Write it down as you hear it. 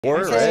4,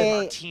 right?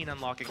 13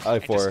 unlocking. I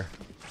like 4.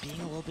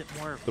 Being a little bit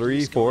more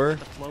 3, 4.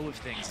 the flow of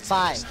things.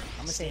 5. I'm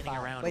gonna say Standing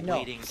 5. around Wait, no.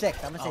 waiting.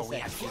 6. I'm gonna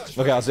say 6.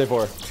 Okay, I'll say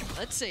 4.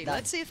 Let's see.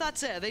 Let's see if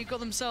that's it. They've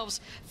got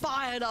themselves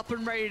fired up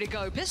and ready to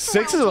go. Pistol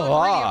 6 is rounds a weren't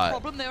really lot. a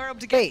problem. They were able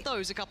to get Wait.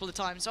 those a couple of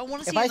times. So I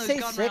want to see If I those say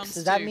gun 6, rounds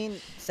does that too. mean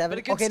But 7?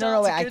 a good Okay, no,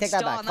 start's wait. a I good take that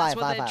start, back. and that's 5,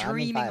 what 5, they're 5. I mean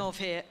dreaming 5. of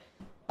here.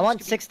 I want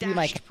Could 6 to be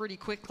my. dashed pretty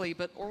quickly,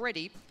 but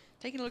already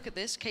taking a look at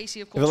this,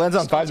 KC of If course. it lands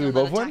on 5, starting do we on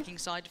both that win? attacking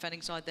side,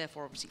 defending side,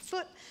 therefore obviously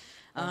Foot.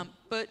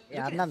 But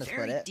Yeah, look I'm at not it, gonna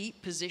very split it.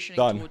 deep positioning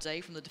Done. towards A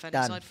from the defending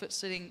Done. side. Foot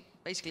sitting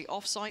basically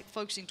off-site,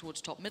 focusing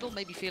towards top middle,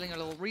 maybe feeling a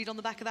little read on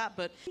the back of that,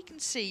 but you can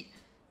see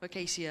where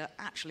KC are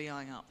actually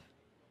eyeing up.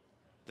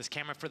 This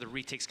camera for the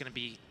retake's going to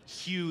be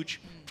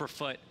huge for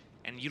Foot,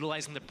 and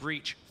utilizing the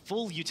breach,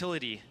 full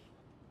utility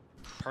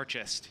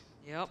purchased.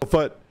 Yep.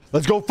 Foot.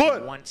 Let's go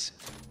Foot. Once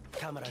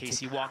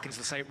KC walk into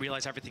the site,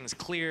 realize everything's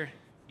clear,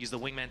 use the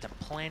wingman to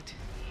plant.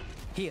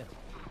 Here.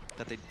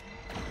 That they.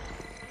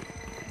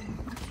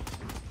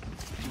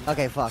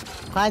 Okay, fuck.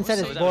 Klein said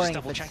So it's I was boring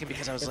double if checking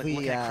because I was if like we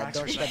looking at cracks.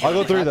 don't or spend something.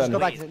 I'll go 3 Let's then. Go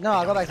back to, no,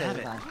 I'll go back to Have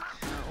this it. time.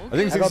 I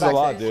think I 6 go is a back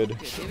lot, to it.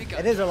 dude. Here we go.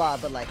 It is a lot,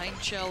 but like.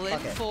 Paint shell in,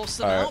 Okay. force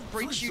them Alright. out.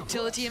 Breach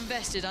utility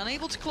invested,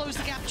 unable to close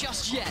the gap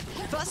just yet.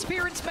 First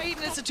appearance made,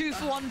 and it's a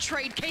 2-for-1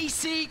 trade.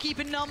 KC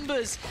keeping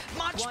numbers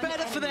much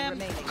better for them.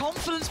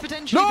 Confidence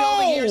potentially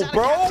building here. Is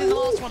bro. Captain, the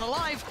last one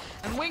alive,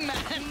 and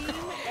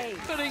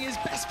Wingman putting his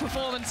best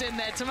performance in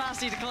there.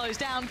 Tomasi to close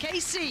down.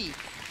 KC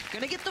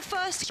gonna get the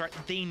first. Start.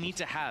 They need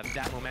to have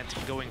that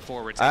momentum going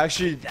forward. I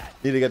actually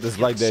need to get this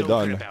leg day so good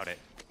done. about it.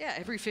 Yeah,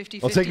 every 50-50.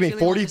 It'll take me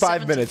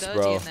 45 minutes,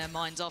 bro. In their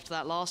minds after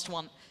that last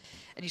one.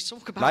 And you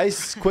talk about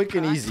Nice, quick,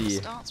 and practice easy.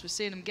 starts. We're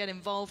seeing him get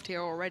involved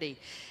here already.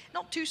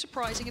 Not too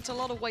surprising. It's a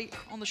lot of weight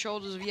on the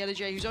shoulders of Yellow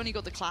who's only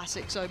got the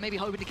classic, so maybe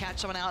hoping to catch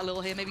someone out a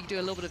little here, maybe do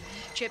a little bit of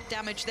chip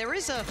damage. There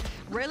is a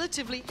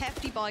relatively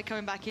hefty buy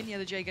coming back in.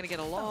 Yellow going to get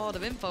a lot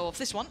of info off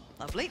this one.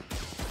 Lovely.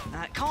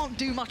 Can't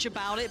do much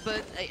about it,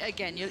 but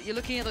again, you're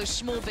looking at those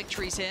small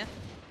victories here,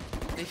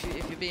 if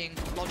you're being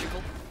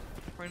logical.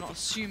 Probably not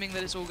assuming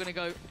that it's all going to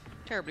go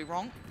terribly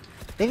wrong.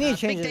 They need to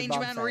change Big this Danger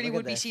bomb Man site. really Look would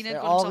at be this. seen They're in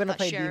all on top gonna that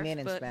play Sheriff, B-main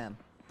and but spam.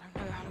 I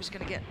don't know how he's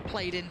going to get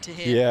played into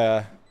here.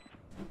 Yeah.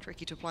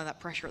 Tricky to apply that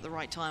pressure at the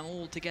right time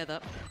all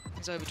together.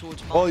 He's over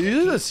towards Mark. Well,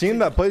 usually the team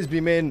that plays B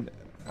main,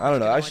 I don't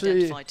know.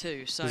 Actually,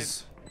 too, so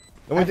the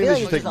only thing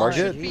they should take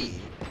market.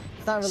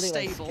 It's not really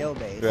like Stable. skill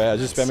based. Yeah,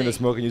 just spamming the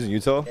smoke and using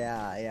util.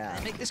 Yeah, yeah.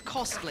 and make this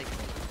costly.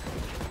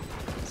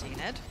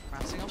 Ned,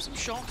 rattling off some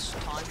shots,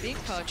 time being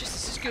purchased.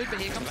 This is good, but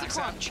here comes the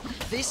crunch.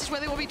 This is where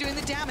they will be doing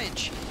the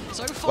damage.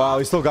 So far, Wow,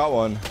 he still got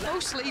one.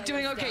 mostly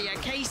doing okay. Yeah,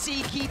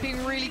 KC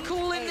keeping really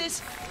cool in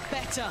this.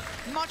 Better,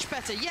 much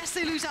better. Yes,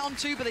 they lose out on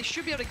 2, but they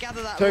should be able to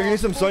gather that. Tarik, you need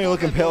some Sonya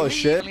looking pale as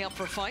shit. Up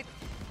for a fight.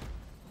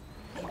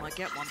 He might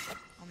get one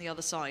on the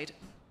other side.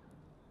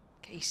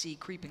 KC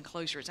creeping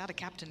closer. It's out of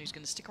Captain, who's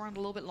going to stick around a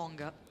little bit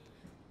longer.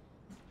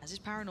 Has his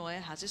paranoia,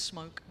 has his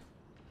smoke.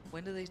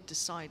 When do they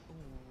decide? Ooh.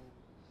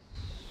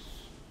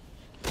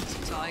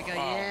 Tiger,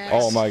 yes.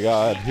 Oh my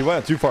god, he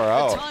went too far The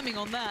out. timing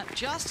on that,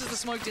 just as the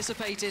smoke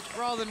dissipated,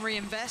 rather than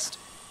reinvest,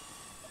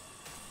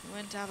 he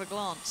went to have a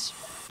glance.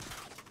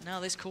 Now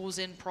this calls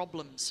in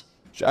problems.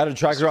 Add a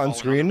tracker on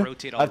screen.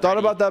 I've thought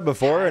about that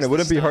before, and it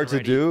wouldn't be hard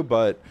to do,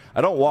 but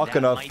I don't walk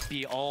enough, Might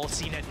be all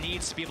CNET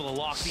needs to be able to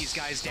lock these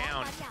guys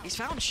down. He's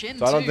found Shin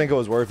so I don't too. think it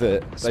was worth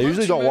it. I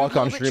usually don't walk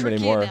on stream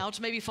anymore. Now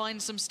to maybe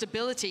find some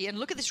stability, and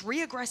look at this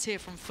reaggress here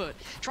from Foot,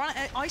 trying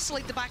to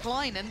isolate the back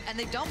line, and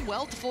they've done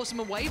well to force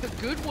him away, but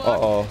good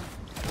work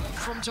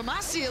from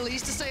Tomasi at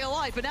least to stay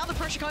alive. But now the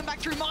pressure coming back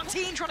through.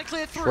 Martin trying to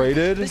clear through.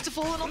 Traded. Mr.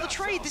 Fallen on the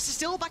trade. This is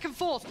still back and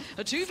forth.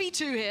 A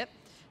 2v2 here.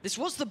 This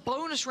was the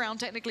bonus round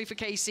technically for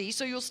KC,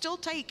 so you'll still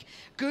take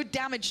good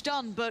damage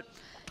done, but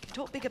if you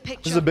talk bigger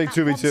picture, This is a big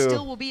that one 2v2.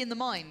 still will be in the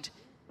mind.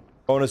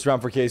 Bonus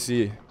round for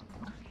KC.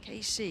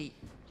 KC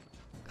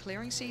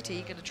clearing CT,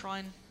 going to try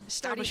and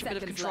establish a bit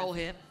of control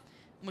here.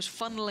 Almost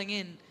funneling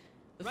in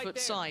the Foot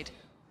side.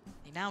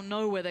 They now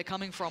know where they're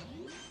coming from.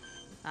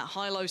 That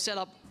high-low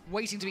setup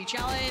waiting to be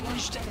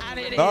challenged, and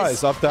it is.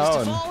 Nice, up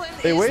down.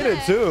 They waited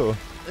too.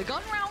 The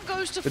gun round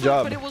goes to Good Foot,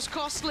 job. but it was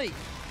costly.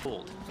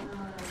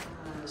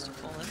 Mr.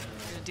 Fallen going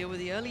to deal with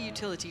the early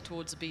utility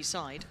towards the B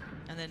side,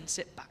 and then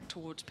sit back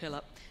towards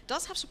Pillar.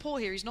 Does have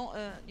support here. He's not,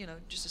 you know,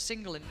 just a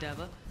single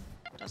endeavor.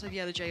 Does have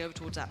Yellow over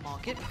towards that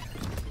market.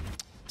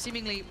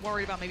 Seemingly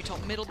worried about maybe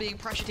top middle being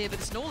pressured here, but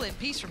it's an all-in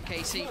piece from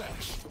KC.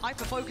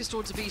 Hyper-focus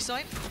towards the B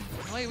site.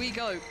 Away we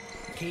go.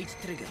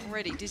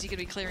 Already, Dizzy going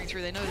to be clearing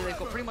through. They know that they've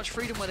got pretty much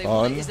freedom where they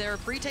want it. Is there a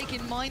pre-take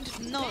in mind?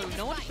 No.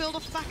 No one to build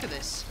off the back of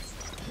this.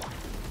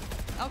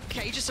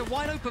 Okay, just a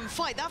wide open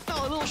fight. That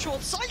felt a little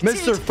short-sighted.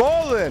 Mr.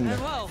 Fallen! And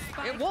well,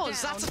 it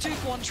was. That's a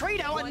 2-for-1 trade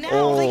out, and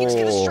now they can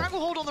get a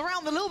stranglehold on the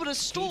round, a little bit of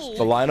stall.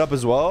 The lineup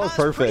as well?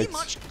 Perfect.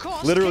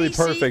 Literally KC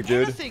perfect,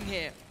 dude.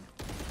 Here.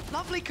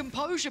 Lovely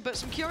composure, but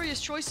some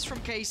curious choices from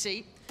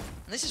KC.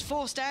 And this is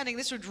 4 standing.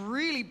 This would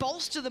really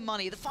bolster the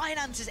money, the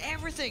finances,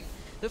 everything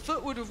the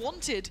Foot would have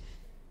wanted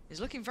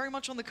is looking very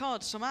much on the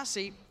cards.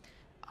 Tomasi,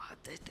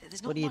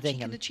 there's not much he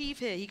can achieve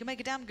here. He can make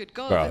a damn good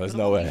go. Bro, there's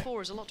no way.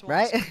 Is a lot to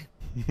right?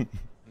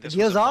 This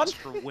Heel's was a on?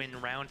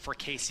 must-win round for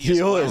KC. Heel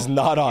as well. is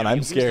not on. You I'm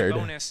lose the scared.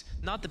 bonus,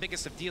 not the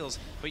biggest of deals,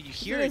 but you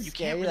hear It is you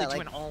can't scary really that, do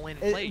like, an all-in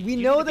we play. You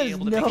know need to be there's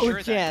able to make no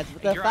sure chance, that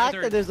but the you're fact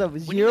either that there's a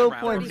winning the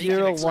round or making it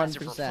 0.01%.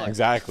 expensive for Foot.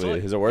 Exactly.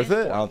 Foot Is it worth and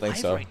it? I don't think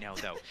Live so. right now,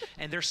 though.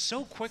 And they're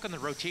so quick on the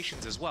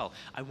rotations as well.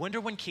 I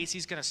wonder when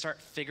KC's going to start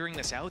figuring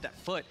this out, that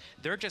Foot,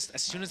 they're just,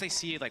 as soon as they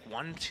see like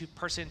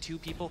two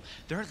people,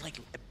 they're like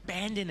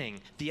abandoning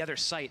the other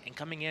site and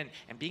coming in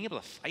and being able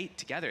to fight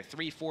together,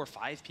 3, 4,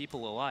 5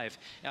 people alive,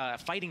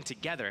 fighting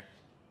together.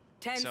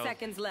 10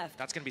 seconds left.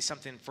 That's going to be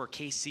something for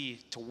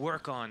KC to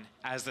work on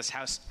as this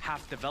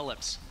half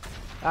develops.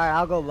 All right,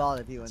 I'll go ball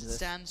if you wins this.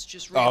 Stands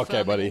just Oh, okay,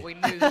 reaffirming buddy. what we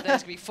knew, that there's going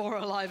to be 4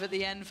 alive at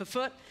the end for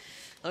Foot.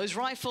 Those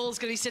rifles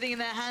going to be sitting in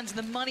their hands, and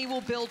the money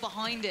will build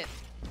behind it.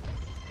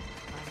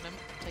 Magnum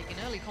taking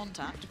early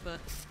contact,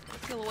 but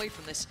peel away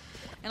from this.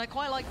 And I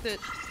quite like that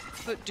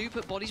Foot do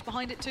put bodies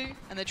behind it too,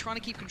 and they're trying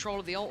to keep control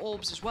of the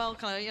orbs as well,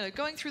 kind of, you know,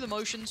 going through the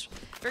motions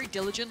very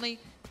diligently.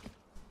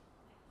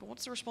 But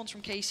what's the response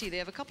from KC? They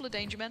have a couple of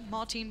danger men,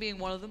 Martin being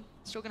one of them.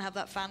 Still going to have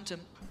that Phantom.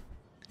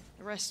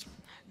 The rest,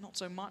 not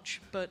so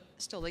much, but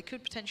still, they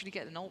could potentially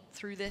get an ult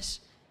through this.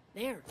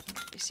 There.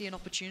 They see an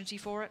opportunity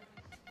for it.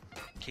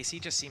 KC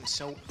just seems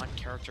so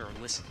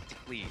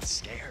uncharacteristically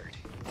scared.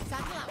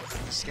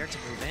 Scared to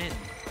move in.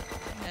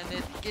 And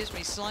it gives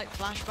me slight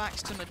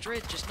flashbacks to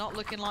Madrid, just not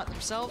looking like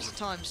themselves at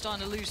times,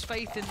 starting to lose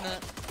faith in the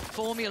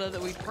formula that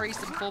we've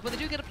praised them for. But they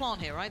do get a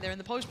plant here, right? They're in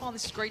the post plant.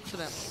 This is great for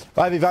them.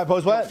 5v5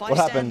 post what? Five What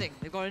happened? standing.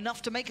 They've got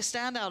enough to make a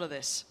stand out of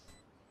this.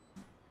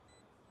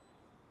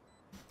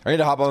 I need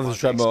to hop on this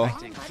treadmill.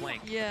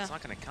 Yeah. It's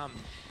not going to come.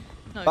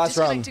 No, Last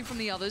round. disconnecting from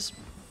the others.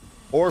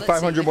 Or Let's see,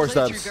 500 they more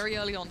cleared through steps. very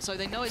early on, so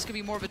they know it's going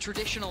to be more of a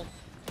traditional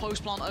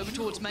post plant over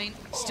towards main.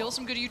 Still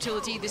some good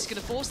utility. This is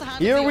going to force the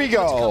hand Here of the we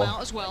ultimate to go. come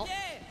out as well.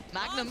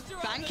 Magnum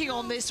banking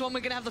on this one. We're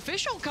going to have the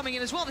fish ult coming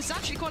in as well. This is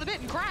actually quite a bit,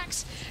 and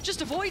Cracks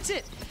just avoids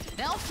it.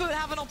 Now Foot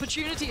have an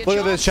opportunity. Look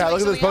at this, chat.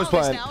 Look at this post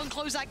plant. Now and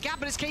close that gap,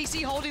 but it's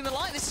KC holding the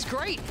line. This is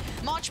great.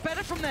 Much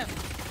better from them.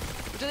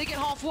 Do they get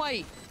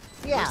halfway?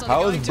 Yeah.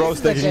 How is bro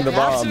sticking the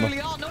bomb? Absolutely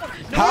are.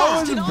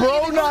 How is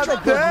bro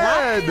not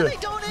dead? They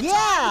don't in Yeah.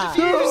 time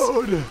to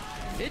defuse. Dude!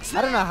 It's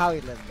I don't know there. how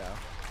he lived though.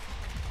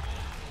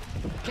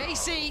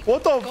 KC.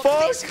 What the got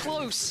fuck? This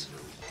close.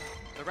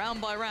 The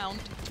round by round.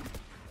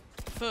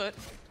 Foot.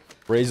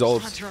 Raise Trying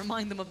ults. to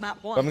remind them of map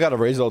I 1. haven't got a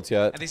raise ults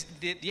yet.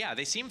 And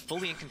they seem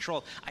fully in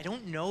control. I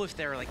don't know if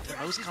they're like the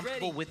most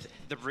comfortable with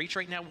the breach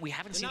right now. We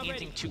haven't seen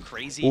anything too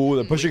crazy. Ooh,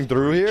 they're pushing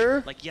through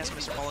here? Like, yes,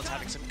 Mr. Ball is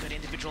having some good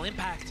individual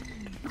impact.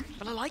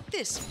 But I like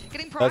this.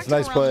 Getting proactive That's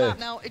nice around play. the map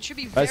now. It should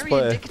be Nice very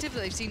play. indicative that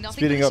they've seen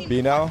nothing. Speeding They up seem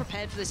B quite now.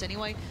 prepared for this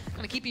anyway.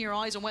 Kind of keeping your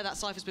eyes on where that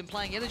Cypher's been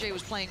playing. Yellowjay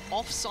was playing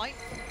off-site,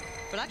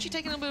 but actually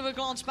taking a little bit of a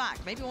glance back.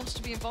 Maybe wants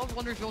to be involved,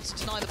 wondering if he wants to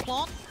deny the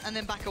plant, and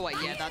then back away.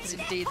 Yeah, that's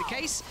indeed the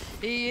case.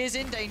 He is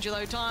in danger,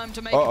 though. Time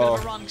to make a bit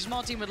of a run, because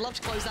Martin would love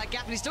to close that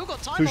gap, and he's still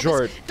got time Too on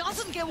short. this.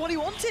 Doesn't get what he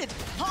wanted.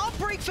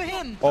 Heartbreak for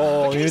him.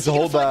 Oh, But he needs KC to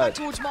hold gonna fight that. back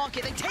towards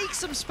market. They take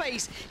some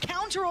space.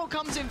 Counter ult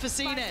comes in for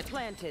CNED.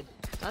 Planted.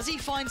 Does he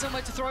find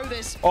somewhere to throw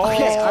this? Oh.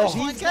 Okay, are Oh.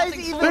 these guys Nothing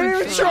even for him.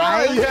 They're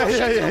trying.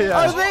 Yeah.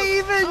 Are they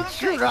even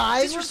Okay,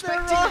 trying with their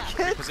disrespecting that.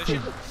 rocket?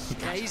 Position.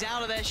 Yeah, he's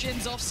out of there.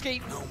 Shins off ski.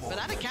 But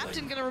and a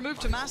captain going to remove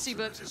Tomasi,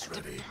 but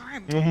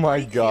Oh my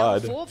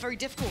God. very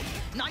difficult.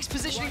 Nice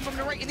positioning from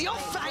Tarik in the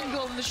off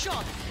angle, and the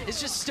shot is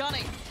just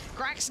stunning.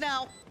 Cracks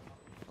now.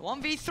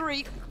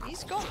 1v3.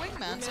 He's got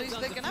wingman, so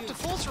they're going to have to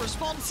force a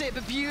response here,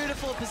 but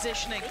beautiful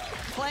positioning.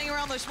 Playing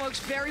around those smokes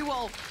very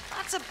well.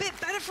 That's a bit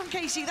better from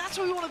KC. That's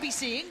what we want to be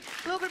seeing.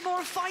 A little bit more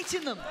of fight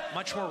in them.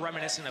 Much more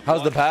reminiscent of How's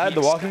the what pad?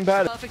 we The walking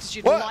expect. pad? Perfect as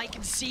you'd What? like,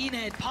 and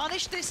CNED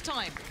punished this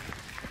time.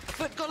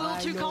 But got a little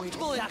too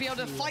comfortable and be able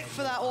to fight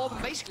for that orb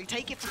and basically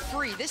take it for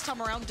free. This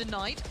time around,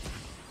 denied.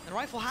 The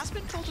rifle has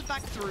been filtered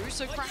back through,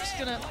 so Crack's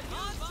gonna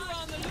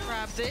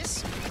grab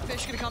this.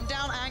 Fish gonna come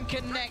down and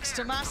connects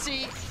to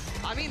Massey.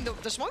 I mean,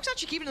 the smoke's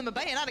actually keeping them at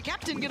bay, and now the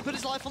captain gonna put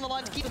his life on the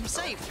line to keep them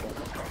safe.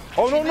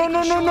 Oh, no, no,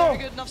 no, no, no.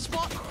 Good enough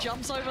spot.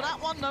 Jumps over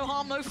that one. No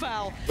harm, no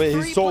foul. Wait,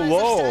 he's 3 so players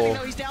left low. standing,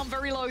 though. He's down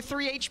very low,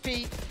 3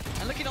 HP.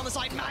 And looking on the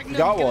side, Magnum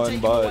Got gonna one,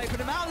 take but- him away. Put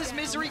him out of his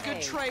misery.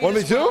 Good trade.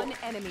 1v2? One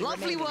enemy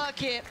Lovely remaining. work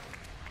here.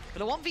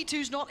 But a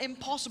 1v2's not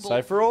impossible.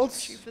 Cypher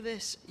ults? Shoot for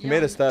this. He made a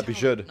Young step, he talent.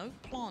 should. No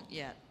plant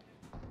yet.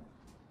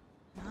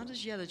 How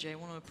does Yellowjay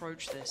want to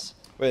approach this?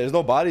 Wait, there's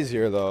no bodies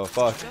here though.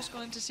 Fuck. Just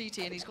gone into CT,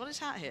 and he's got his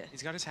hat here.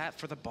 He's got his hat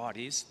for the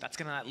bodies. That's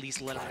going to at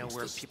least let him know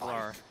where people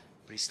are.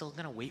 But he's still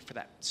going to wait for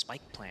that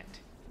spike plant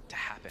to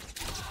happen.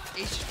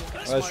 He's just walking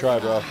Nice smoke. try,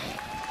 bro.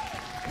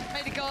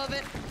 Made a go of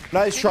it.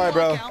 Nice Didn't try,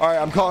 bro. work out. All right,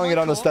 I'm calling it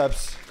on the Hardcore.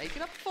 steps. Make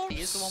it up for him.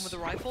 He is the one with the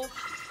rifle.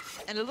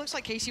 And it looks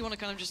like KC want to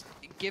kind of just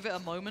give it a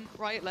moment,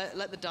 right?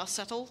 Let the dust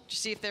settle.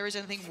 Just see if there is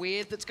anything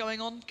weird that's going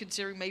on,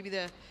 considering maybe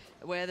they're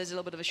where there's a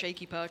little bit of a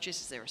shaky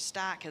purchase. Is there a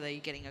stack? Are they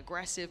getting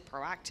aggressive,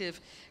 proactive?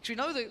 Because we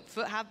know that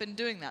Foot have been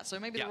doing that, so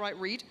maybe the right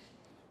read.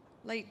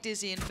 Late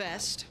Dizzy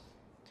invest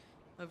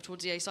over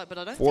towards the A side, but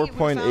I don't think it would have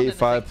found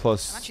 4.85 anything.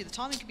 plus. And actually, the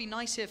timing could be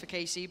nice here for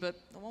KC, but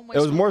the one-way It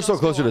was smoke more so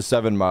does go closer to off,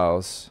 7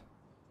 miles.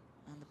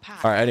 and the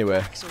pack All right, anyway.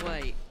 backs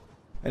away.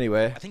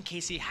 Anyway. I think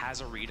KC has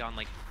a read on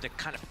like the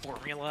kind of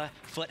formula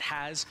FUT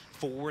has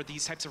for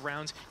these types of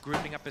rounds,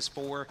 grouping up as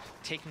 4,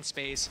 taking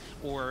space,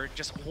 or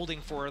just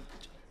holding for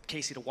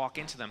KC to walk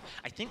into them.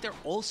 I think they're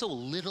also a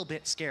little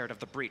bit scared of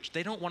the breach.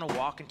 They don't want to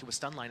walk into a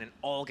stun line and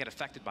all get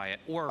affected by it,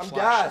 or a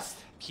flash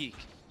peek.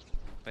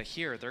 But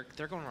here,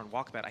 they're going on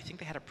walkabout. I think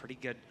they had a pretty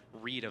good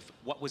read of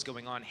what was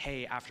going on.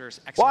 Hey, after X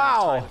amount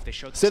of time, if they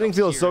showed Sitting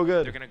feels here, so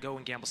good. They're going to go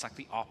and gamble stack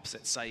the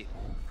opposite site.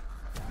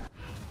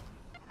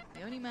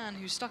 The only man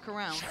who stuck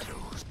around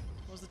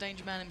was the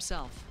Danger Man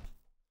himself.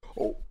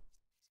 Oh.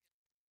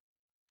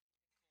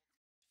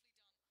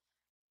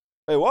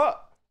 Hey,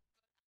 what?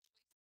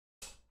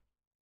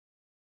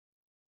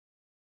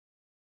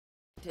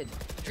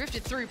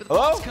 Drifted through, but the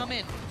bombs come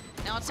in.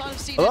 Now outside of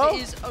Cena, it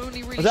is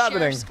only really What's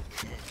happening? Sheriffs.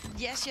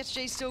 Yes,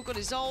 Jay's still got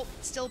his ult,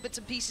 still bits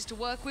and pieces to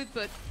work with,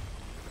 but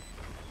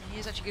he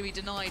is actually going to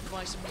be denied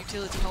by some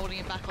utility holding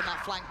him back on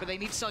that flank, but they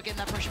need to start getting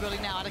that pressure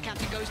building now. The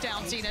captain goes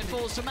down, Cena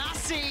falls to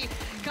Massey,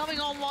 coming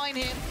online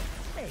here.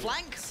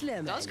 Flank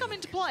does come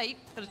into play,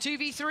 but a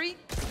 2v3.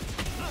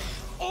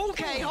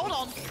 Okay, hold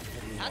on.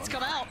 That's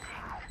come out.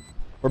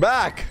 We're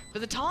back.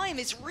 But the time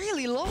is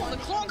really low on the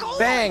clock. Oh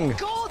Bang. my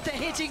god, they're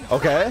hitting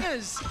Okay.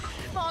 bangers.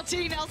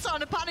 Martin now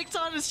starting to panic,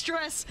 time of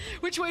stress.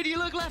 Which way do you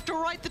look, left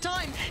or right? The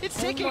time, it's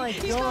ticking. my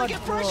He's God, gonna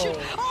get pressured.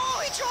 bro.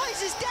 Oh, he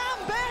tries his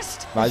damn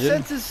best. Imagine.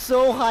 Sense is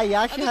so high, he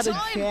actually At had the a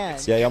time.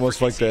 chance. Yeah, he almost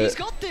flicked He's it.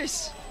 got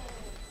this.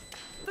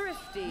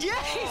 Thrifty.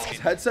 Yes. His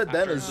headset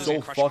then After is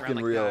losing so a crushing round fucking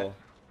like real.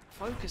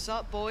 Focus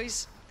up,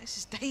 boys. This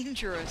is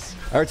dangerous.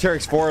 Alright,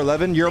 Tarik's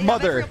 4'11", your They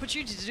have every mother.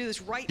 opportunity to do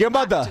this right Your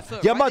back mother. to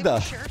FUT, Your right? mother.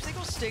 They've got Sheriffs, they've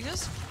got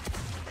Stingers.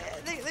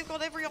 They've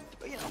got every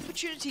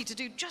opportunity to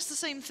do just the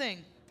same thing.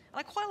 And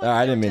I quite like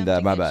I their didn't mean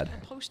that, my attempting bad. it,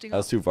 just posting That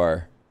was up. too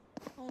far.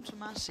 On to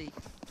Massey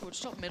towards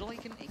top middle. He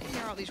can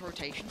clear out these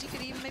rotations. He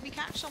could even maybe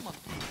catch someone.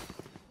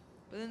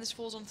 But then this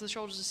falls onto the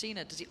shoulders of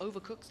Cena. Does he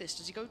overcook this?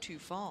 Does he go too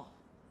far?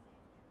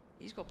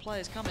 He's got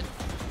players coming.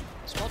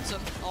 Spots him.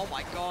 Oh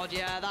my god,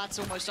 yeah, that's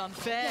almost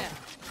unfair.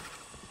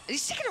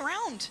 He's sticking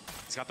around.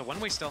 He's got the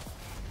one-way still.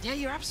 Yeah,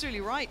 you're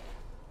absolutely right.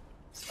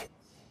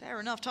 Fair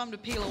enough, time to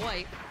peel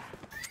away.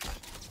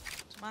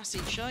 Massey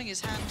showing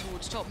his hand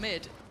towards top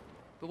mid.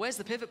 But where's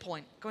the pivot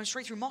point? Going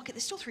straight through market.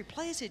 There's still 3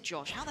 players here,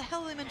 Josh. How the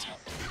hell are they meant to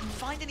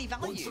find any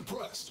value?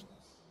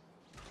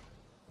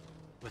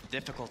 With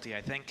difficulty,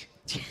 I think.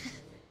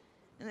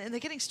 And they're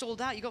getting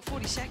stalled out. You got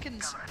 40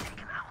 seconds.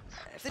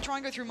 If they try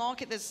and go through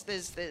market, there's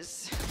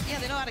yeah,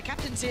 they know how to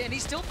captain's here, and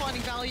he's still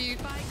finding value.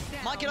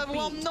 Might get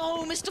overwhelmed.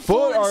 No, Mr. FUT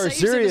Fallen are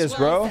saves him as serious,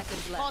 well.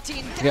 bro.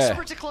 Martin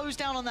desperate to close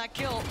down on that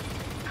kill.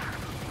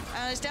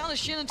 And it's down to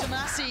Shin and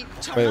Tomasi.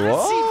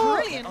 Tomasi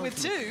brilliant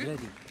with 2.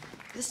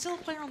 There's still a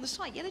player on the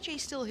site.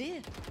 Jay's still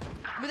here.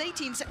 With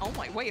 18 seconds. Oh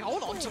my, wait,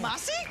 hold on,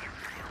 Tomasi?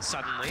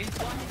 Suddenly.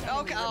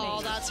 Okay,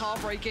 oh, that's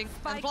heartbreaking.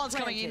 And Blonde's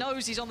coming, he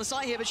knows he's on the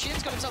site here, but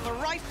Shin's got himself a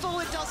rifle,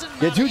 it doesn't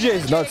matter. Yeah,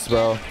 2J's nuts,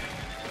 bro.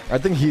 I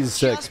think he's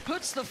sick. Just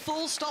puts the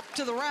full stop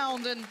to the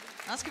round, and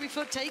that's gonna be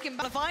FUT taken,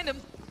 but to find him.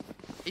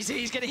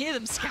 He's gonna hear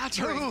them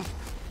scattering.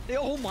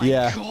 Oh my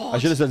Yeah, god. I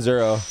should have said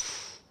 0.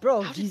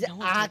 Bro, How did he's no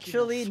one take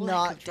actually even a fleck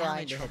not of trying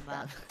damage to hit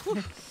from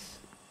that.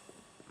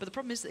 But the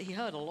problem is that he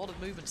heard a lot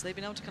of movements. They've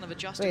been able to kind of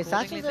adjust Wait,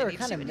 accordingly. Satchels They are need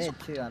to see kind of what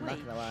he's mid too, I'm not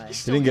doing. gonna lie. He's He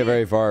still didn't get here.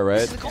 very far, right?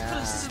 This is the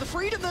confidence, this is the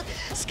freedom that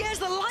scares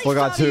the life Well,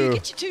 got out of you. 2.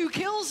 Get you 2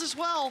 kills as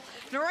well.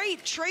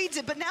 Narrate trades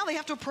it, but now they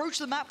have to approach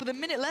the map with a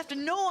minute left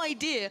and no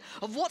idea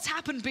of what's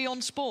happened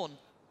beyond spawn.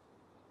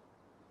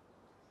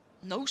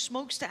 No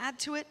smokes to add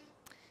to it.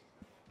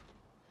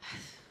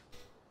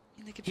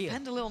 And they could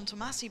depend a little on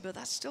Tomasi, but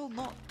that's still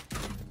not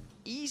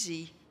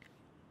easy.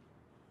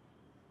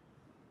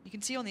 You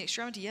can see on the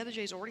extremity,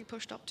 Jay's already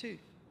pushed up too.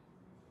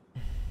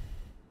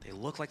 They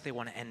look like they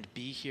want to end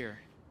B here.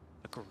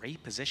 A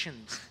great position.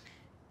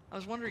 I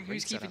was wondering Great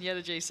who's keeping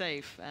setup. Jay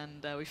safe,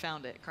 and we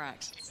found it,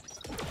 Cracks.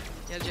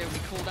 Jay will be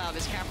called out of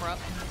his camera,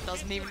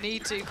 doesn't even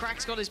need to.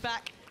 Cracks got his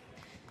back.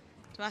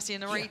 Tomasi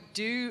and Narrate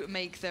do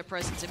make their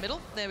presence in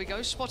middle. There we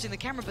go, spotting the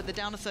camera, but they're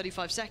down to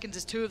 35 seconds.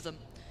 There's 2 of them.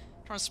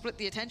 Trying to split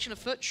the attention of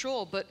FUT,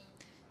 sure, but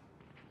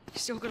you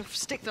still got to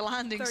stick the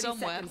landing 30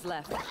 somewhere. seconds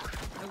left.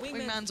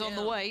 Wingman's on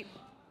the way.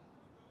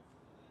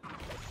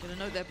 Gonna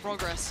note their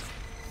progress.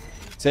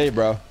 Say,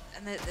 bro.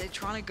 And they're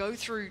trying to go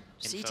through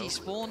Info. CT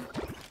spawn.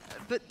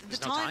 But the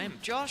There's no time, time.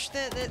 Josh,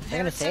 they're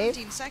gonna at save?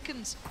 17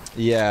 seconds.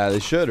 Yeah, they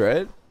should,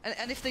 right?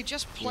 And if they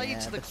just play Yeah,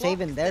 to the but clock,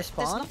 saving their there's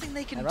spawn? nothing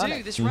they can do.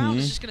 Ironic. This round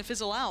is just going to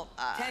fizzle out.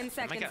 10 They might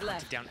seconds get hunted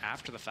left. down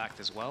after the fact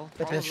as well.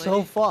 But they're Probably.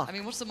 so fucked. I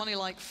mean, what's the money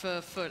like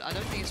for FUT? I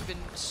don't think it's been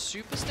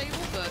super stable,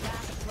 but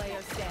Player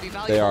be standing.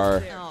 valuable. They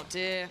are. Oh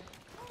dear.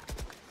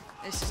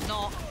 This is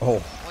not Oh.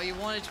 what you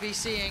wanted to be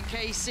seeing.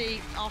 KC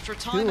after a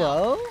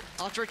timeout, Duo?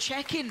 after a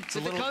check-in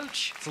with the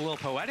coach. It's a little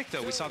poetic,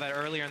 though. We saw that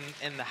earlier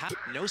in the half.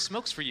 No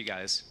smokes for you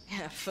guys.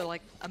 Yeah, for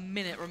like a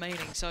minute remaining.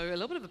 So a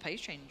little bit of a pace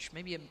change,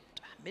 maybe a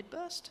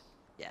mid-burst.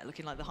 Yeah,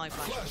 looking like the high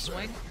flash of the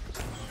swing.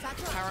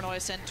 Paranoia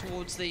sent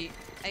towards the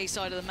A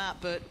side of the map,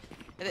 but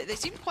They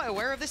seem quite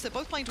aware of this. They're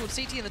both playing towards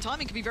CT, and the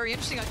timing could be very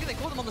interesting. I think they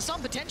caught them on the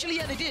sun, potentially.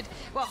 Yeah, they did.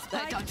 Well,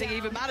 I don't think it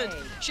even mattered.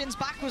 Shin's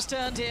back was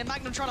turned here.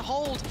 Magnum trying to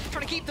hold,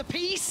 trying to keep the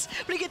peace,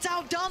 but he gets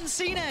outdone.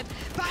 CNED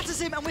batters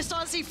him, and we're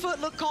starting to see FUT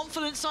look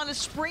confident, starting to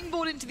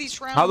springboard into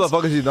these rounds. How the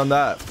fuck has he done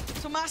that?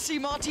 So Massey,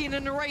 Martin,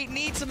 and Narrate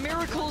need some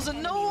miracles,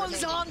 and no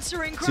one's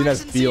answering. CNED's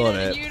Cracks and feeling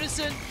CNED it. in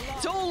unison.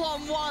 It's all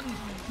on one.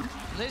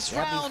 This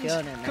round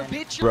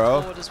capitulates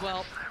Bro. forward as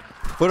well.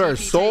 FUT are DP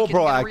so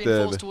taken, get reinforced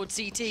proactive. towards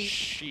CT.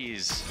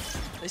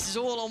 Jeez. This is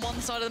all on one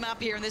side of the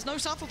map here, and there's no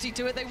subtlety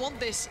to it. They want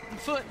this.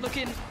 FUT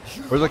looking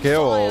Where's the on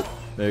KO fire. ult?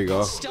 There you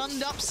go.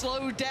 Stunned up,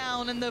 slowed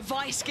down, and the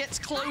Vice gets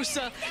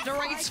closer.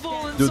 Narrate's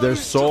fallen. Dude, they're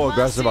so to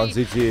aggressive on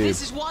Massey. CT.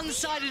 This is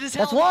one-sided as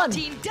hell. That's one.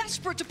 Martin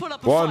desperate to put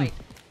up a One. fight.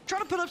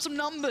 Trying to put up some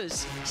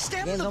numbers.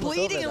 Stem Game's the almost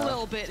bleeding over a now,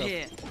 little bit so.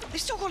 here.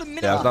 They've still got a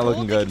minute Yeah, it's not on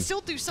looking board. They can good.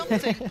 still do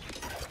something.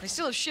 They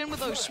still have Shin with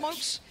those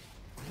smokes.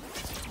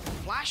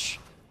 Flash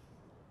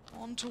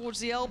on towards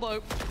the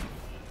elbow.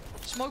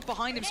 Smoke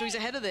behind him, so he's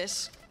ahead of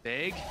this.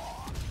 Big.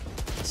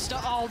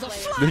 Oh, the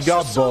flash They got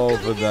was so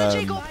both good, of and Energy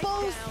them. got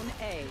both. Down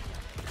A.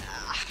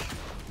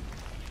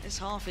 This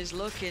half is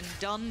looking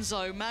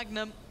donezo.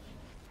 Magnum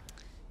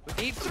would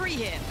need 3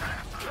 here.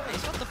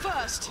 He's got the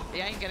first. He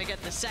ain't gonna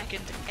get the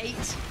second.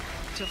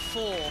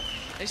 8-4.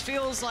 This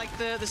feels like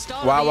the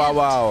start Wow, of the wow, end.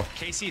 wow.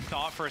 KC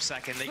thought for a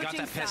second. They got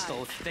Switching that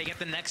pistol. They get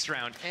the next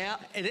round. Yeah.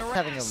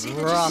 Having a See,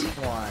 rough just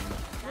one.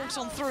 walks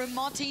on through, and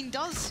Martin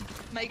does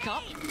make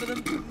up for the,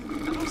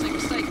 I won't say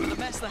mistake, for the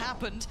mess that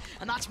happened,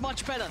 and that's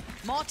much better.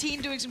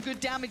 Martin doing some good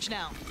damage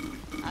now.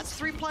 That's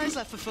 3 players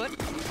left for FUT. And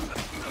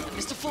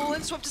Mr.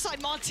 Fallen swept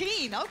aside.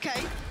 Martin,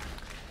 okay.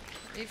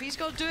 If he's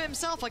got to do it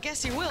himself, I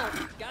guess he will.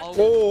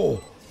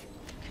 Oh,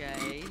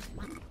 Okay.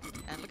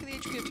 And look at the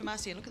HP of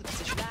Tomasi, and look at the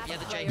position. Yeah,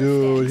 the J.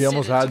 dude, he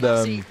almost had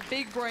Tomasi, them.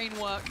 big brain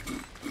work.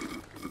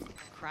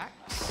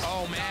 Cracks.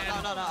 Oh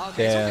man. No.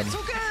 Okay, Damn. it's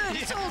all good.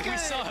 It's all good. We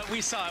saw it.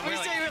 We saw it. We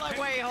We're say, we're like,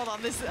 wait, hold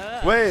on. This.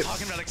 Wait,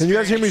 talking about can you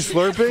guys hear me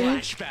experience. slurping?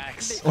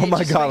 Flashbacks. Oh my It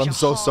just god, makes I'm your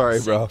so heart sorry,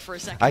 sink bro. for a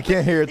second. I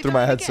can't hear it They've through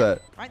my done it again,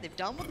 headset. Right, they've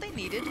done what they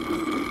needed.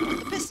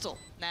 The pistol.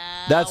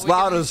 Now That's we're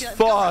gonna loud as see-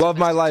 fuck. Love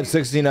my life,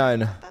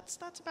 69.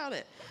 That's about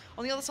it.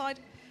 On the other side,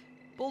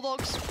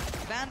 Bulldogs,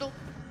 Vandal,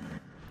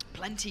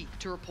 plenty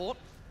to report.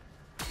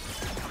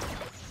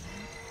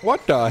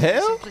 What the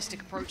hell?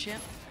 Simplistic approach here.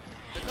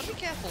 But gotta be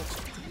careful.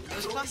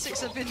 Those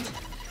classics have been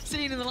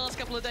seen in the last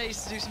couple of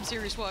days to do some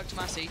serious work to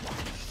Massey.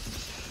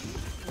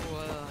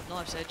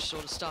 Knife's edge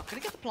sort of stuff.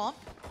 Gonna get the plant.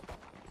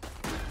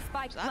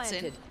 Spike So that's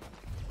planted.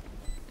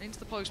 in. Into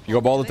the post. You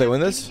go ball Do if they have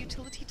win any this?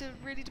 Utility to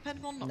really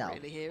depend on? Not No.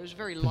 really here. It was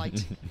very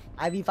light.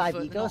 IB5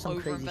 But eco, not some crazy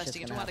shit's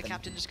over-investing into gonna why the happen.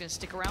 captain just gonna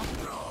stick around.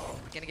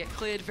 Gonna get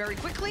cleared very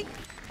quickly.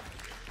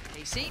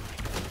 AC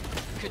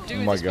could do Oh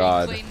with my this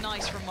God. being clean.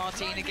 Nice from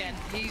Martin again.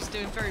 He's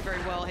doing very, very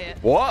well here.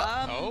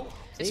 What?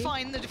 It's See?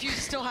 fine, the defuse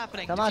is still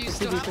happening. Come on, Defuse is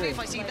still 2v3. happening. If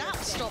I see that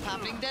stop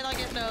happening, then I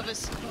get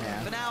nervous. Yeah.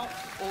 For now,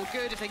 all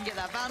good. If they can get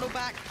that Vandal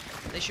back,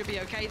 they should be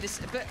okay.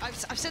 But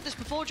I've said this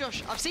before,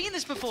 Josh. I've seen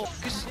this before.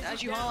 Because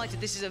as you highlighted,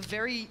 this is a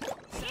very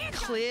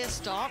clear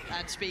start.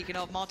 And speaking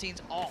of,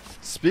 Martin's off.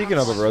 Speaking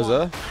of it,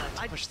 Rosa.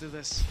 I Push through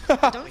this.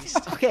 don't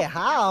think Okay,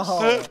 how?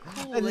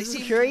 cool. They This is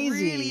seem crazy.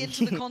 really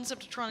into the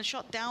concept of trying to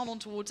shut down on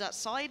towards that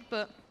side,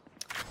 but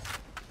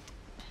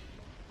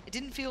it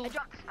didn't feel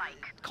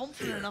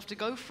confident enough to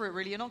go for it,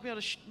 really. You're not going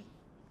to be able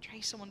to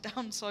chase someone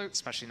down, so...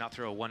 Especially not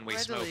through a one-way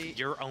Readily. smoke.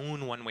 Your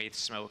own one-way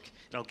smoke.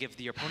 It'll give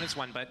the opponents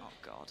one, but Oh,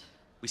 God.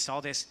 we saw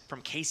this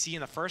from KC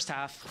in the first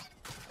half.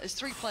 There's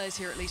 3 players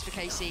here, at least for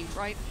KC,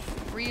 right?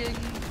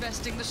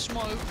 Reinvesting the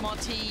smoke,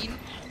 Martin.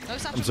 No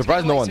I'm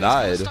surprised no one so he's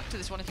kinda died. stuck to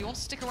this one if he wants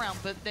to stick around,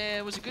 but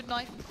there was a good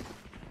knife.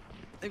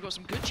 They've got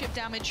some good chip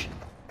damage.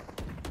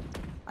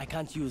 I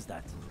can't use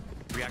that.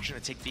 Reaction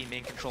to take the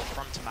main control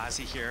from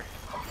Tomasi here.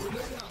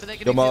 But they're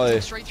Go going Molly. to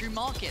get straight through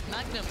market.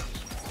 Magnum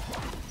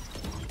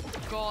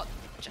got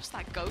just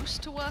that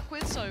ghost to work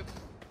with, so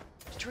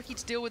it's tricky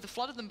to deal with the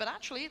flood of them, but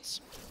actually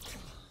it's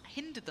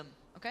hindered them,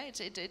 okay?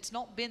 It's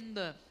not been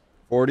the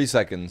 40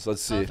 seconds.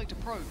 Let's see. perfect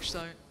approach,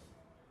 so...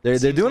 They're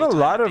Seems doing a no time.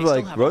 lot of They still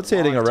like have a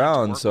rotating lot of time to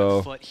around, work so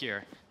with FUT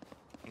here.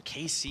 And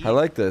KC, I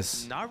like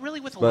this. not really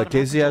with a But lot of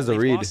KC has the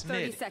they've read. lost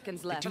 30 mid.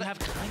 seconds They left. do have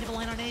kind of a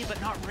line on A,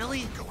 but not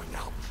really.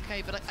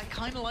 Okay, but I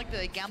kind of like that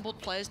they gambled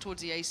players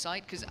towards the A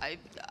site, because I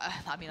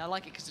mean, I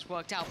like it because it's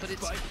worked out, but it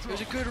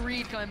was a good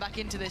read coming back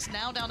into this.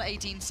 Now down to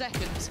 18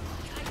 seconds.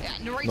 Yeah,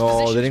 Narrate's No,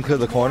 position they didn't is clear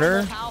the more and more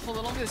corner? Powerful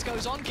the longer this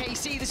goes on.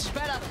 KC, this is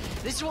better.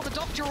 This is what the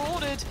doctor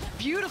ordered.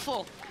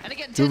 Beautiful. And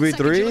again, 10 2v3,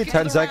 seconds, you're looking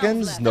 10 at the round.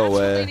 seconds? No That's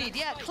what way. they need.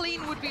 Yeah,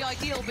 clean would be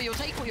ideal, but you'll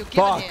take what you're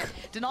given Fuck. here.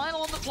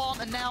 Denial on the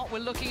plant, and now we're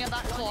looking at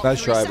that clock.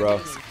 Nice 3 try, bro.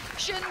 seconds.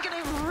 Shin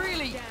gonna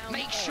really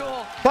make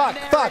sure. Fuck, And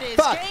there fuck, it is.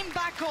 fuck. Game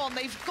back on.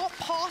 They've got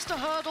past a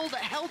hurdle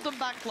that held them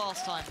back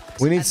last time.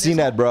 We need And there's CNED,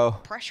 not bro.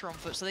 Pressure on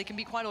FUT, so they can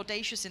be quite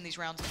audacious in these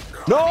rounds.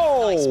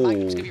 No! Nice.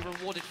 Magnum's gonna be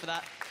rewarded for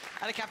that.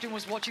 And the captain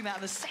was watching that,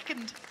 and the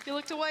second he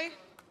looked away,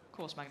 of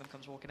course Magnum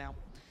comes walking out.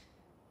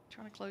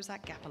 Trying to close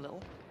that gap a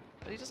little.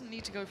 But he doesn't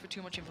need to go for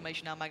too much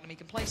information now, Magnum. He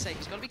can play safe.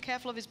 He's got to be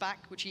careful of his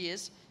back, which he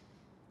is.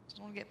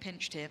 Doesn't want to get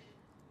pinched here.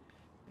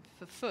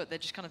 for FUT. They're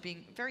just kind of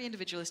being very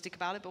individualistic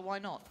about it, but why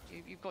not?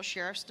 You've got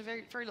Sheriffs,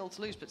 very little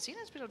to lose, but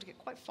CNED's been able to get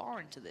quite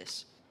far into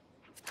this.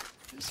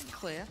 Decent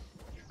clear.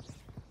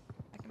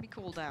 That can be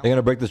called out. They're going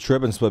to break the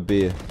trip and split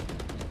B.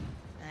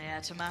 Yeah,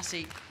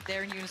 Tomasi,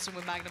 they're in unison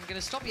with Magnum. Going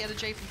to stop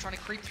J from trying to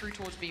creep through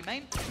towards B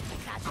main.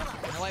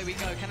 And away we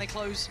go. Can they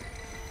close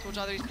towards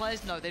either of these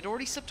players? No, they'd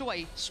already slipped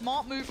away.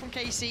 Smart move from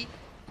KC.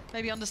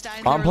 Maybe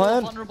understanding they're a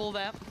little vulnerable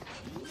there.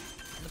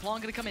 And the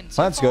plant going to come in.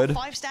 So That's far, good.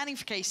 5 standing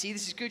for KC.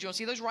 This is good. You want to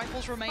see those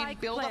rifles remain,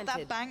 build up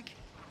that bank.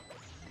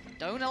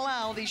 Don't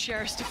allow these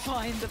Sheriffs to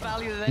find the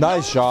value that they're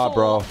Nice shot,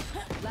 bro.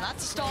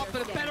 That's a stop,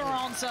 but a better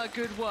answer.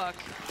 Good work.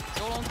 It's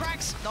all on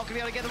cracks. Not going to be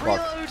able to get the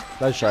reload.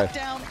 Nice try.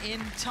 Down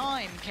in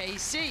time.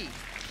 KC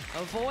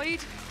avoid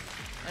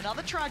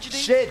another tragedy.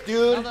 Shit,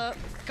 dude. Another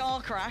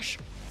car crash.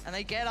 And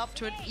they get up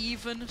to an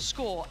even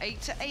score.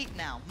 8-8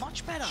 now.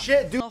 Much better.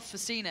 Shit, dude. Off for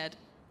CNED.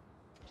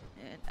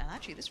 And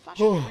actually, this flash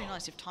is pretty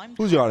nice if timed.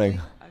 Who's yawning?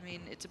 I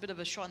mean, it's a bit of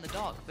a shot in the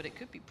dark, but it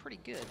could be pretty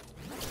good.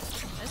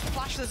 There's the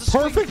flash. There's a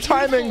Perfect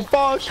timing.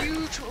 Fuck.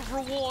 Huge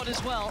reward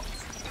as well.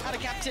 Had a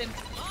captain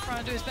trying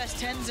to do his best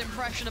 10s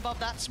impression above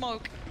that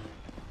smoke.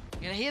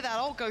 You're going to hear that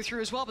ult go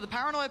through as well, but the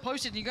paranoia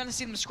posted, and you're going to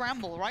see them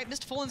scramble, right?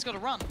 Mr. Fallen's got to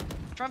run.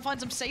 Try and find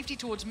some safety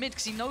towards mid,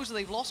 because he knows that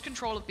they've lost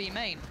control of B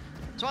main.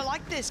 So I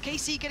like this.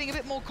 KC getting a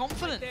bit more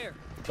confident.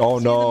 Oh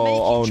no,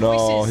 oh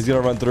no. He's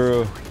going to run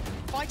through.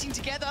 Fighting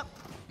together.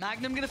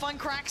 Magnum going to find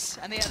cracks,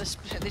 and this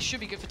should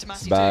be good for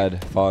Tomasi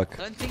Bad. too. Fuck.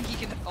 I don't think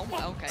he can.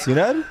 Oh, okay.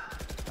 CNED?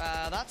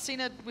 That's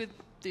CNED with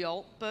the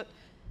ult, but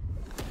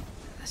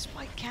the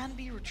spike can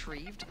be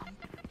retrieved.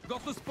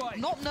 I'm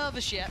not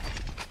nervous yet,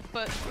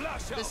 but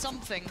there's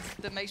something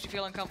that makes me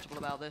feel uncomfortable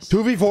about this.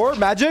 2v4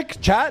 Magic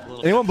chat.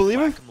 Anyone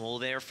believe it?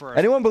 There for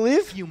Anyone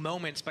believe? few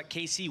moments, but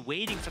KC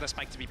waiting for the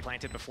spike to be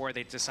planted before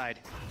they decide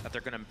that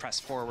they're going to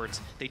press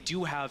forwards. They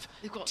do have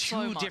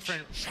two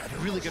different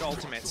really good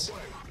ultimates.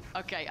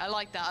 Okay, I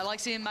like that. I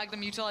like seeing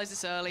Magnum utilize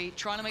this early,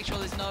 trying to make sure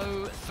there's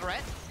no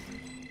threat.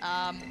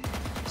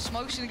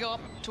 Smoke's gonna go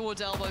up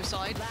towards elbow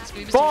side.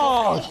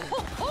 Fuck!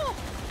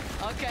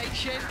 Okay,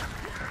 Shin.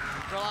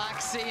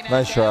 Relax, CNED.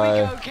 Nice try.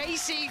 There we go.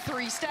 KC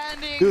 3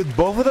 standing. Dude,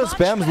 both of those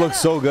spams look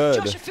so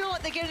good. Josh, I feel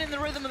like they're getting in the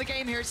rhythm of the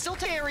game here. It's still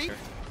Terry.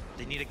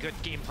 They need a good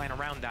game plan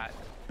around that.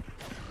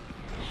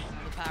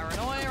 The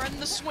paranoia and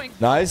the swing.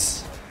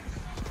 Nice.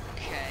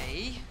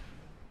 Okay.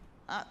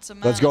 That's a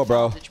Let's go,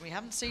 bro. advantage. We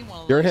haven't seen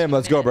one of You're those him.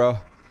 Let's go, bro.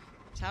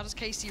 So how does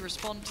KC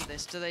respond to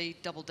this? Do they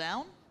double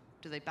down?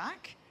 Do they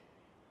back?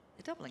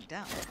 They're doubling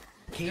down.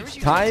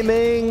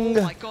 Timing.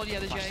 Oh my god, yeah,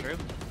 the J.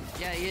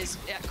 Yeah, he is.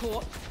 Yeah,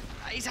 caught.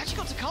 He's actually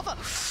got to cover.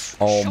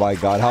 Oh my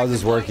god, how is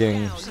this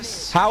working?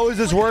 How is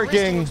this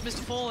working?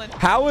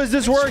 How is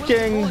this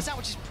working?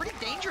 Which is pretty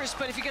dangerous,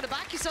 but if you're going to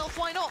back yourself,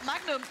 why not?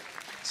 Magnum.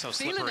 So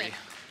slippery.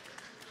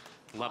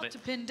 Love it. To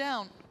pin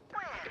down.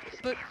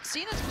 But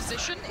Cena's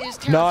position is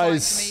terrifying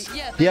nice. to me.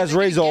 Yeah, he has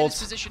Ray's ult.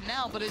 Position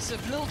now, but it's a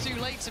little too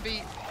late to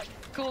be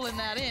calling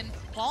that in.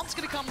 Plant's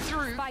going to come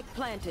through. Spike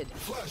planted.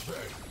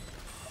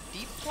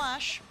 Deep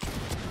flash.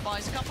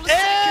 Buys a couple of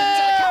seconds.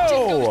 And the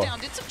captain goes down.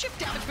 Did some chip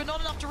damage, but not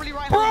enough to really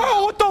ride home.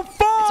 Bro, what the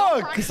fuck?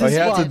 Oh, he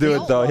had to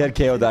do it though. He had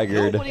KO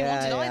daggered.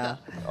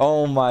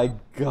 Oh my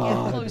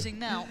god. Closing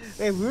now.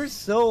 Hey, we're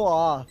so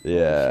off.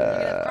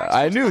 Yeah.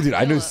 I knew, dude.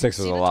 I knew 6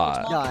 was a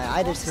lot. No,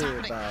 I did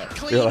too, but...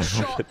 Clean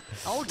shot.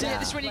 Oh dear,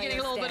 this is when you're getting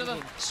a little bit of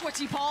a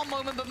sweaty palm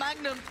moment, but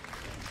Magnum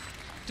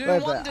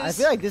doing wonders. I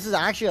feel like this is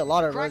actually a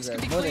lot of Cracks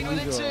roses. can be clean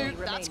with it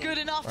too. That's good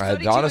enough.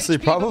 Honestly,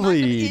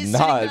 probably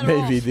not.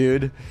 Maybe,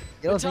 dude.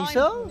 You don't think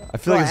so? I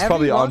feel like it's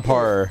probably on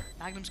par.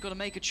 Magnum's got to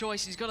make a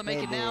choice. He's got to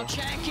make it now.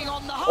 Checking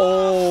on the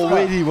Oh,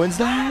 wait, he wins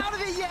that? Out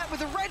of it yet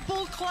with a Red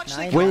Bull clutch.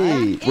 Nice.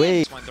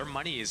 Wait. Their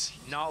money is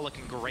not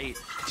looking great.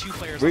 2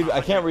 players. I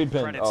can't read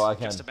pin. Oh, I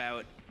can. Just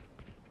about.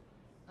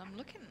 I'm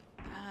looking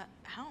at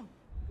how.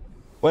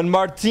 When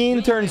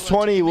Martin turns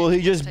 20, will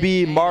he just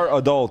be Mar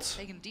adult?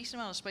 Taking a decent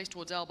amount of space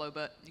towards elbow,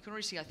 but you can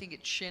already see, I think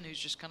it's Shin who's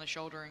just kind of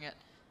shouldering it,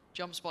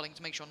 jump spotting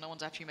to make sure no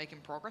one's actually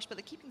making progress, but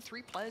they're keeping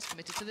 3 players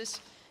committed to this.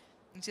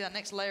 You can see that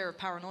next layer of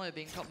paranoia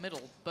being top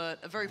middle, but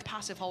a very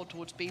passive hold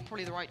towards B,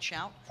 probably the right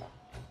shout.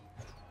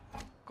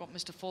 Got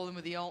Mr. Fallen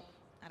with the ult,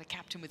 had a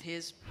captain with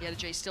his, he had a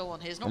J still on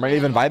his. Am I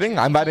even vibing?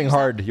 I'm vibing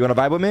hard. You want to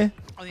vibe with me?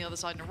 On the other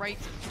side, narrate,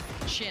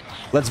 Shin.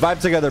 Let's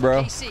vibe together,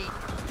 bro.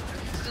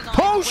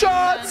 Pull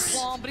shots!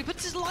 But he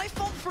puts his life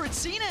on for it.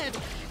 CNED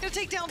gonna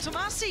take down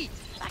Tomasi.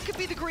 That could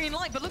be the green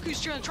light, but look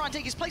who's trying to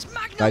take his place.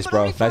 Magnum, nice,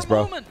 bro. Nice,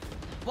 bro. Moment.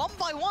 1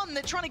 by 1,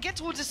 they're trying to get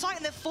towards the site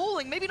and they're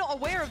falling. Maybe not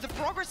aware of the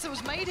progress that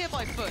was made here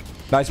by FUT.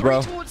 Nice,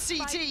 bro. Towards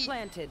CT.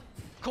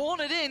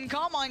 Cornered in,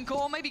 Carmine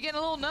Core, maybe getting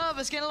a little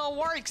nervous, getting a little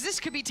worried, because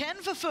this could be 10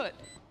 for FUT.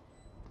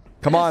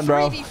 Come on,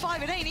 bro.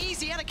 3v5, it ain't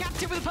easy, and a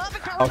captain with a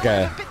perfect parallel.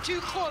 Okay. A bit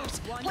too close.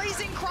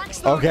 Blazing cracks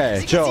though.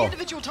 Okay, chill.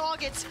 Individual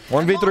targets.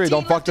 1v3,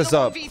 don't fuck this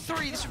up.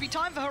 1v3. This would be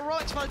time for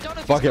heroics, but I don't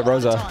know if fuck it,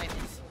 Rosa.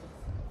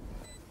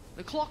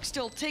 The clock's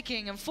still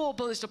ticking and 4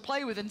 bullets to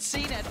play with, and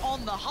CNED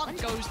on the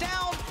hunt goes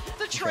down.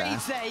 The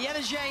trade's there.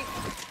 J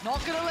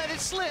not gonna let it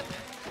slip.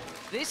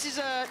 This is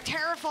a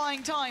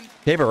terrifying time.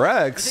 Paper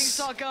Rex. Things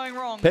start going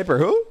wrong. Paper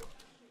who?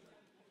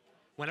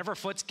 whenever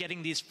FUT's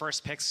getting these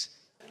first picks,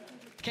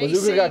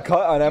 Bazooka got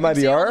cut on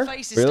MIBR?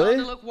 Really? Starting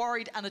to look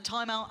worried, and the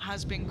timeout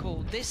has been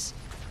called. This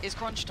is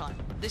crunch time.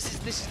 This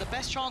is the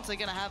best chance they're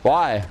gonna have.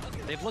 Why?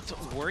 they've looked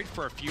worried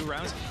for a few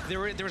rounds. There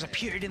was a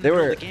period in the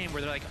middle of the game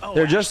where they're like, oh,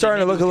 they're just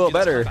starting to look a little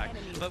better.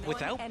 But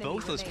without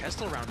both those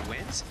pistol round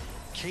wins,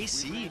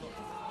 KC,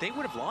 they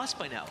would have lost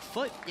by now.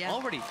 FUT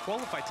already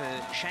qualified to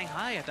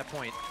Shanghai at that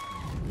point.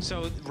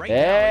 So right now,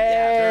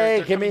 yeah,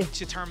 they're coming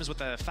to terms with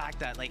the fact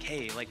that, like,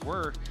 hey, like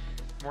we're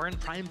in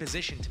prime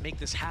position to make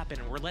this happen,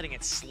 and we're letting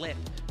it slip.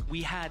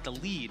 We had the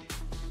lead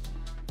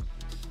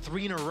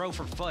 3 in a row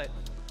for FUT,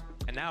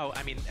 and now,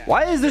 I mean,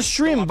 why is this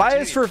stream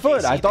biased for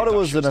FUT? I thought it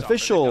was an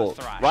official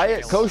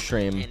Riot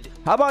co-stream.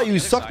 How about you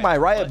suck my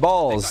Riot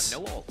balls? They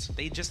got no ult.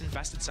 They just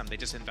invested some. They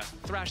just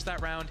invested Thrash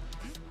that round.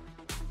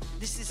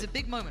 This is a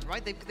big moment,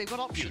 right? They've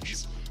got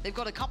options. They've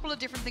got a couple of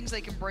different things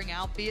they can bring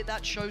out, be it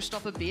that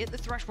showstopper, be it the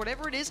Thrash,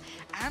 whatever it is,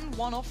 and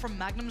one off from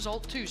Magnum's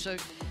ult too. So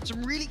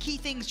some really key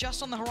things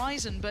just on the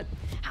horizon, but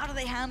how do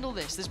they handle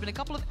this? There's been a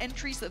couple of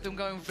entries that have been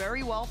going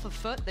very well for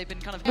FUT. They've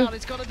been kind of out.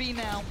 It's got to be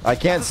now. I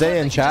can't say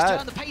in chat. Just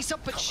turn the pace up,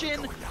 but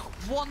Shin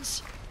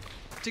wants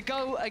to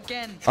go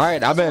again. All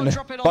right, I'm in.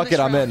 Fuck it,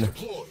 I'm in.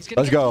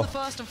 Let's go. The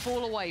first and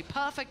fall away.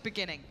 Perfect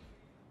beginning.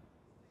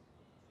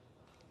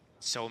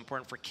 So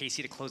important for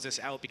KC to close this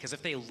out, because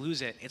if they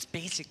lose it, it's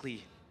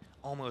basically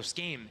almost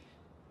game.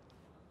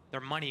 Their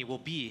money will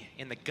be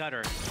in the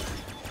gutter.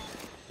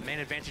 The man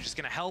advantage is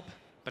going to help,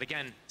 but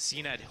again,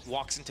 CNED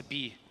walks into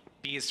B.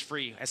 B is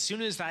free. As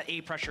soon as that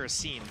A pressure is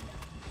seen,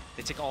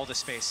 they take all the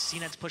space.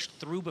 CNED's pushed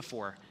through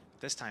before.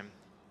 This time,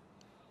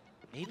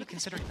 maybe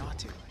considering not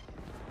to.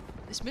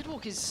 This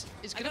mid-walk is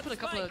going to put a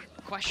couple of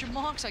question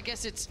marks. I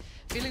guess it's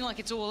feeling like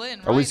it's all in,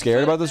 right? Are we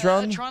scared about this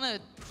round? Trying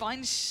to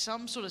find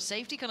some sort of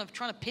safety, kind of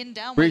trying to pin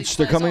down. Breach,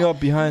 they're coming up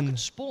behind.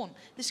 Spawn.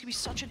 This could be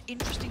such an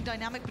interesting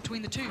dynamic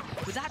between the two.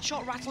 With that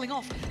shot rattling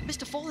off,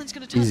 Mr. Fallen's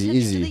going to turn.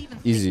 Easy.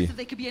 Think that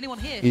they could be anyone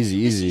here.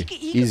 Easy. He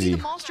could be the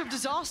master of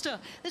disaster.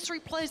 There's 3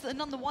 players that are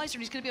none the wiser,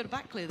 and he's going to be able to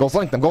backclear this. Go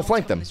flank them. Go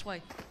flank them. This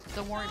way.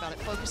 Don't worry about it.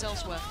 Focus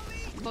elsewhere.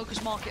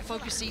 Focus market,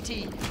 focus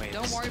CT.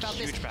 Don't worry about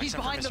this. He's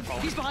behind them.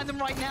 He's behind them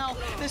right now.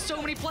 There's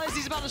so many players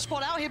he's about to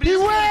spot out here, but he's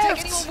not going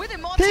to take anyone with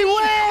him. He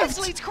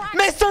whiffed!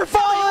 Mr.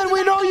 Fallen,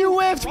 we know you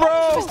whiffed, bro!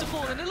 Mr.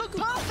 Fallen, it looked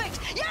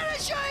perfect.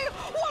 Yenaji,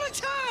 what a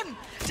turn!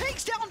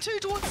 Takes down 2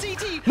 towards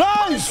CT.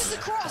 Nice!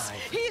 Across.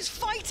 He is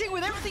fighting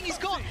with everything he's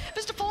got.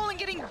 Mr. Fallen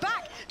getting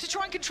back to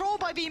try and control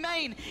by B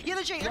main.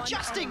 Yenaji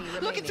adjusting,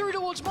 looking through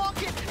towards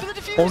market, but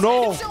the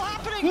defuse is still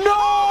happening. No!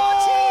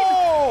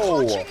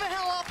 Martin clutching the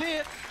hell up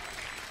here.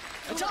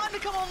 The time to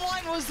come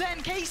online was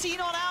then. KC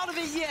not out of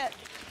it yet.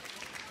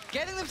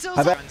 Getting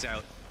themselves out.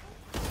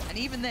 And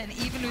even then,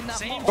 even in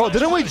that moment. Oh,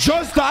 didn't we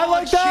just die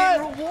like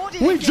that?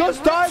 We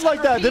just died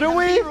like that, didn't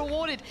we?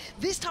 Rewarded.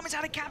 This time it's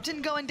had a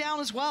captain going down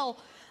as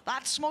well.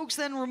 That smoke's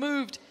then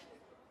removed.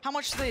 How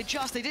much do they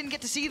adjust? They didn't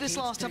get to see this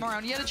last time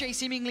around. Yenaji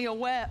seemingly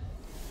aware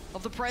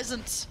of the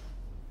presence.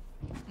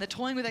 They're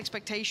toying with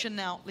expectation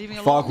now, leaving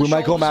a lot. Fuck, we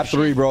might go map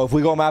 3, bro. If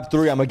we go map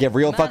 3, I'm gonna get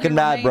real fucking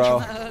mad, bro.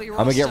 I'm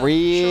gonna get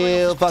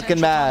real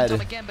fucking mad.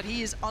 Again, but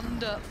he is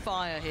under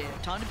fire here.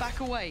 Time to back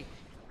away.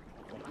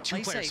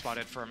 2 players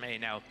spotted for EMEA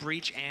now,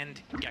 Breach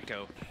and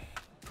Gecko.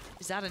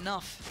 Is that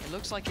enough? It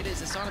looks like it is.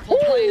 They're starting to pull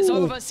players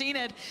over.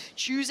 CNED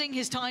choosing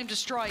his time to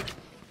strike.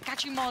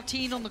 Catching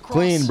Martin on the cross.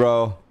 Clean,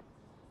 bro.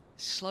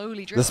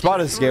 Slowly drifting. The spot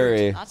is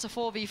scary. That's a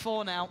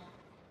 4v4 now.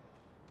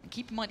 And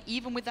keep in mind,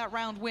 even with that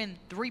round win,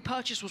 the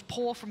repurchase was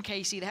poor from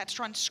KC. They had to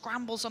try and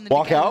scramble something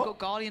together. They've got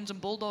Guardians and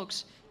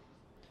Bulldogs.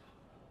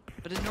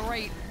 But in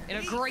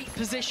a great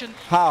position.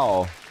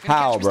 How,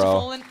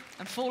 bro?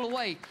 And fall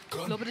away. A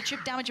little bit of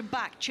chip damage and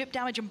back. Chip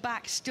damage and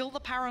back. Still the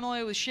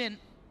paranoia with Shin. And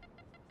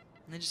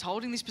they're just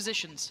holding these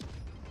positions.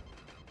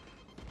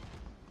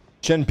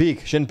 Shin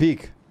peek.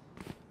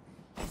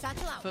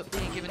 FUT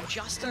being given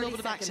just a little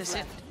bit of access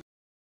in.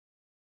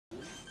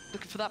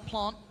 Looking for that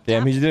plant.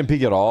 Damn, he didn't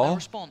peek at all. No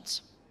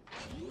response.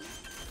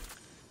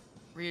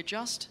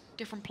 Readjust.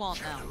 Different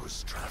plant now.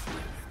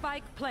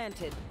 Spike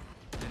planted.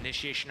 The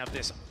initiation of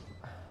this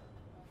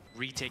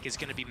retake is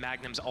going to be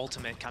Magnum's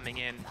ultimate coming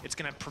in. It's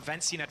going to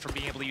prevent CNED from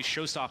being able to use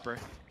Showstopper.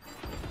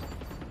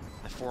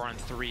 The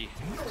 4-on-3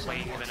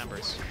 playing the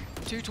numbers.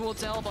 2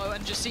 towards elbow,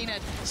 and just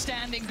CNED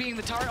standing, being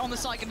the turret on the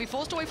side, can be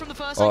forced away from the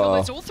first angle.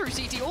 It's all through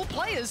CT, all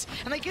players,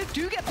 and they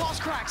do get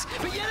past cracks.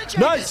 But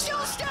Yenaji still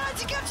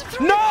stands, he gets him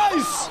through.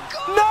 Nice!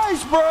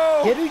 Nice,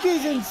 bro!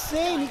 Yenaji's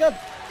insane. He got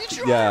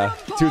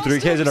 2-3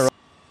 Ks in a row.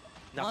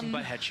 Nothing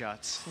but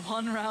headshots.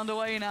 1 round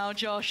away now,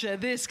 Josh. They're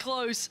this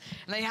close,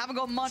 and they haven't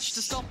got much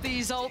to stop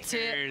these ults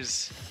here.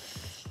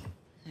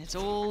 It's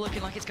all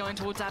looking like it's going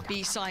towards that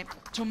B site.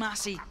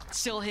 Tomasi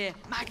still here.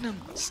 Magnum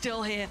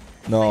still here.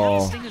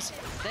 No.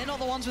 They're not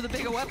the ones with the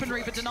bigger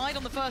weaponry, but denied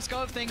on the first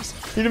go of things.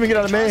 He didn't even get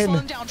out of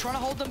main. Down, trying to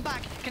hold them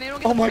back.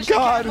 Oh my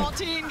god.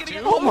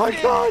 Oh my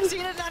god.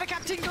 Seeing another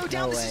captain go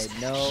down. This is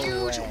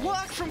huge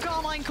work from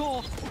Carmine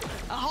Core.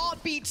 A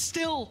heartbeat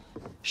still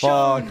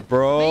shown. Fuck,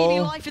 bro. Maybe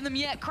life in them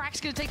yet.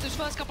 Crack's going to take those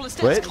first couple of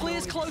steps. Wait.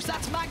 Clears close.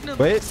 That's Magnum.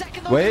 Wait.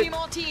 Second, though, Wait.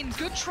 Martin.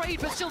 Good trade,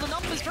 but still the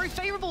numbers very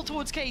favorable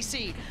towards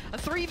KC. A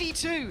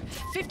 3v2.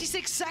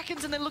 56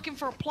 seconds, and they're looking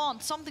for a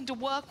plant. Something to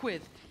work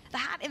with. The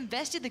Hat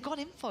invested. They got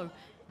info.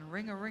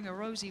 Ringer,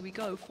 Rosie, we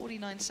go.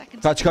 49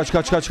 seconds. Catch.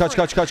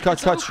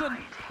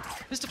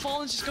 Mr.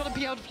 Fallen's just got to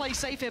be able to play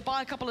safe here.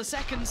 Buy a couple of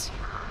seconds.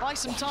 Buy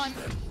some time.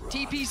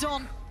 TP's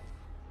on.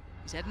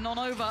 He's heading on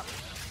over.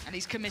 And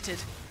he's committed.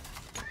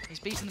 He's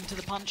beaten them to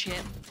the punch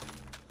here.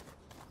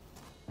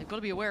 They've got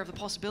to be aware of the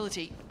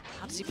possibility.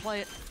 How does he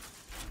play it?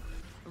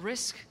 A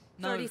risk?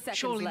 No,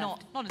 surely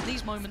not. Not in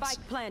these moments.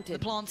 Spike planted. The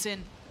plant's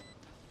in.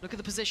 Look at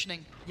the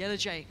positioning. Yellow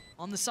J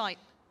on the site.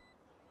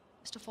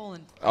 Mr.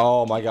 Fallen.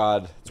 Oh my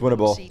god. It's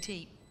winnable.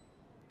 CT.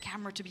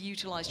 Camera to be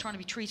utilized, trying to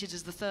be treated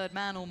as the third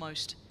man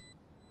almost.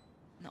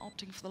 And they're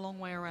opting for the long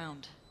way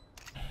around.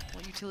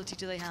 What utility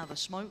do they have? A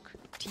smoke,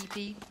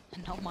 TP,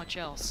 and not much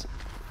else.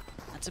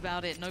 That's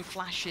about it. No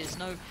flashes,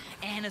 no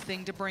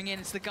anything to bring in.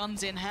 It's the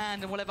guns in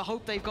hand and whatever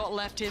hope they've got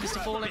left here.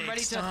 Mr. Fallen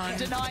ready to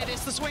deny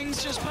this. The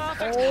swing's just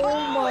perfect.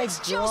 Oh my it's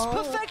just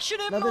God. perfection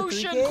in Another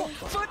motion. 3K?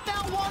 Foot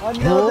down one.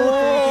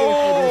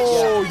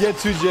 Oh, get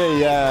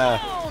 2J,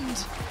 yeah. Round.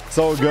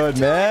 So good,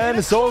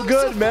 man. So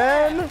good,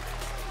 man.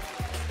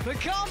 The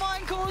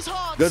Carmine Core's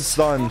hearts Good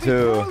stun, will be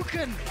too.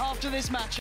 broken after this match.